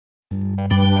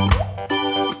are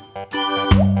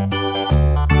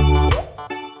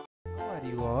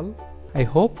you all? I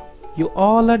hope you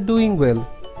all are doing well.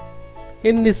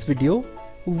 In this video,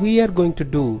 we are going to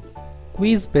do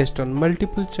quiz based on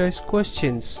multiple choice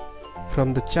questions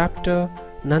from the chapter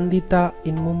Nandita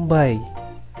in Mumbai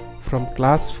from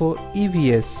Class 4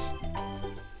 EVS.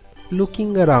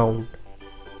 Looking around.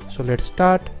 So let's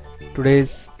start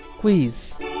today's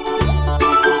quiz.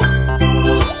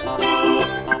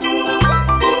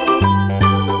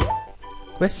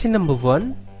 Question number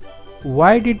 1.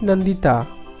 Why did Nandita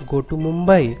go to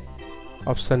Mumbai?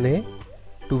 Option A,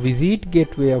 to visit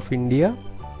Gateway of India.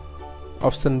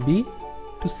 Option B,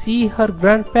 to see her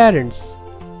grandparents.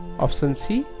 Option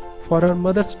C, for her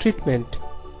mother's treatment.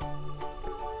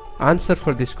 Answer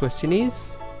for this question is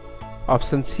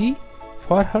option C,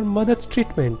 for her mother's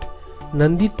treatment.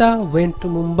 Nandita went to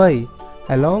Mumbai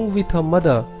along with her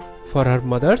mother for her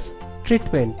mother's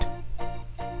treatment.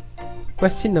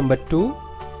 Question number 2.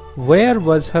 Where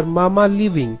was her mama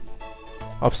living?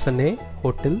 Option A,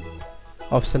 hotel.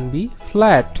 Option B,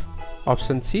 flat.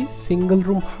 Option C, single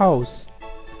room house.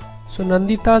 So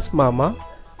Nandita's mama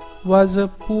was a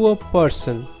poor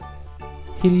person.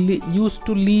 He used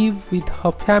to live with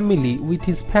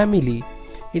his family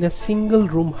in a single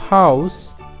room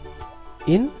house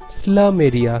in slum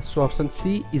area. So option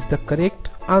C is the correct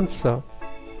answer.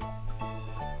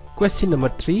 Question number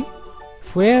 3.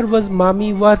 Where was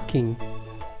Mami working?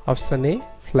 Option A,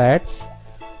 flats.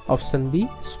 Option B,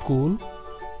 school.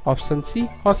 Option C,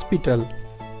 hospital.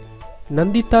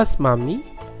 Nandita's Mami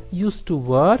used to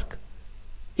work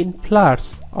in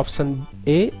flats. Option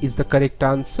A is the correct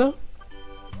answer.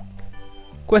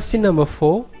 Question number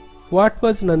 4. What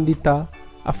was Nandita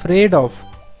afraid of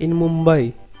in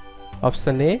Mumbai?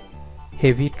 Option A,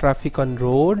 heavy traffic on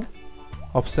road.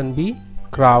 Option B,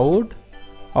 crowd.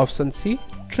 Option C,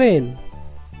 train.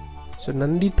 So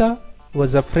Nandita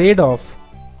was afraid of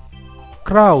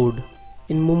crowd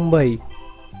in Mumbai,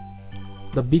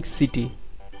 the big city.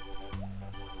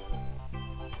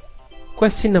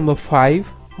 Question number 5.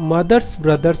 Mother's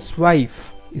brother's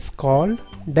wife is called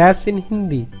dash in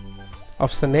Hindi.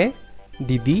 Option A,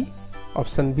 Didi.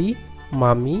 Option B,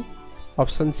 Mami.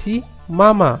 Option C,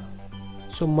 Mama.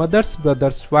 So mother's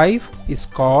brother's wife is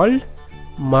called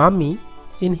Mami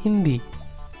in Hindi.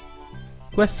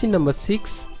 Question number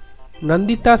 6.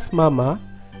 Nandita's mama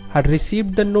had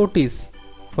received the notice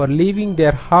for leaving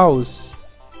their house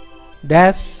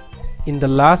dash in the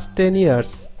last 10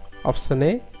 years. Option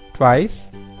A, twice.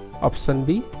 Option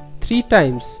B, 3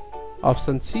 times.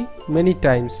 Option C, many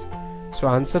times. So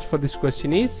answer for this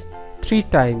question is 3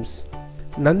 times.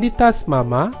 Nandita's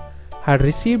mama had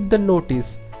received the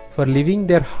notice for leaving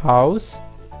their house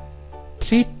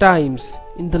 3 times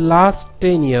in the last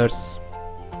 10 years.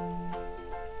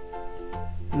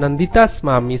 Nandita's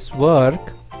mommy's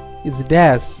work is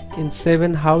dash in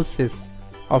 7 houses.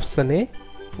 Option A,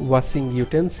 washing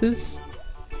utensils.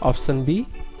 Option B,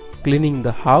 cleaning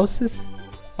the houses.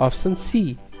 Option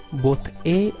C, both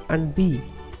A and B.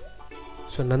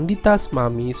 So Nandita's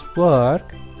mommy's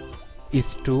work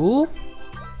is to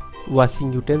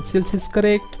washing utensils is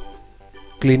correct,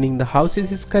 cleaning the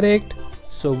houses is correct.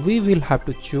 So we will have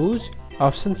to choose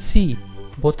option C,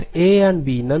 both A and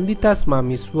B. Nandita's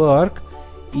mommy's work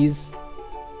is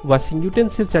washing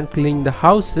utensils and cleaning the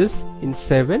houses in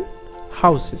 7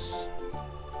 houses.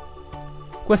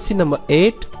 Question number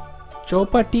 8.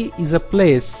 Chowpati is a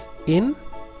place in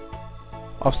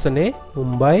option A,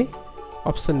 Mumbai.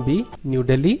 Option B, New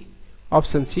Delhi.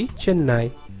 Option C,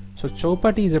 Chennai. So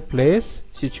Chowpati is a place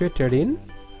situated in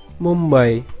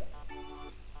Mumbai.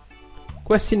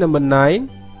 Question number 9.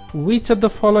 Which of the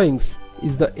following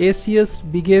is the Asia's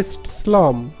biggest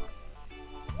slum?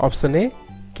 Option A,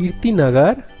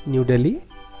 Kirtinagar, New Delhi.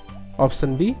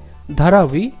 Option B,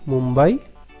 Dharavi, Mumbai.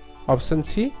 Option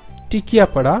C,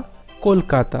 Tikiapada,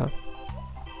 Kolkata.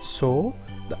 So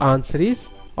the answer is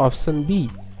option B,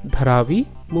 Dharavi,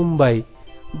 Mumbai.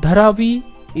 Dharavi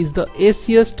is the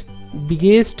Asia's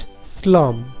biggest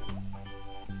slum.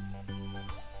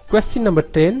 Question number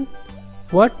 10.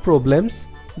 What problems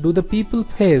do the people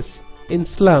face in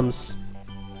slums?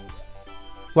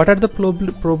 What are the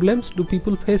problems do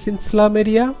people face in slum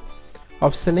area?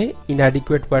 Option A,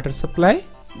 inadequate water supply.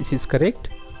 This is correct.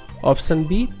 Option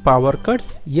B, power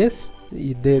cuts. Yes,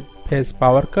 they face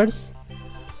power cuts.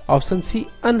 Option C,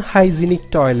 unhygienic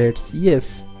toilets.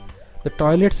 Yes, the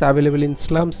toilets available in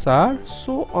slums are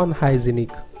so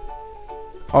unhygienic.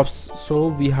 So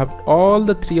we have all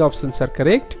the 3 options are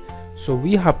correct. So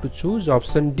we have to choose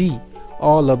option D,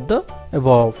 all of the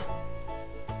above.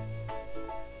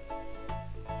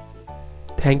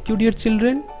 Thank you dear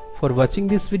children for watching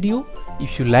this video.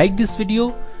 If you like this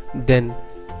video, then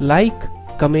like,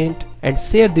 comment and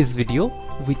share this video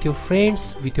with your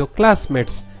friends, with your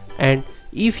classmates. And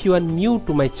if you are new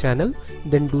to my channel,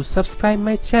 then do subscribe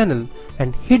my channel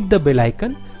and hit the bell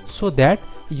icon so that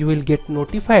you will get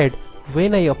notified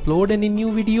when I upload any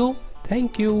new video.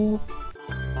 Thank you.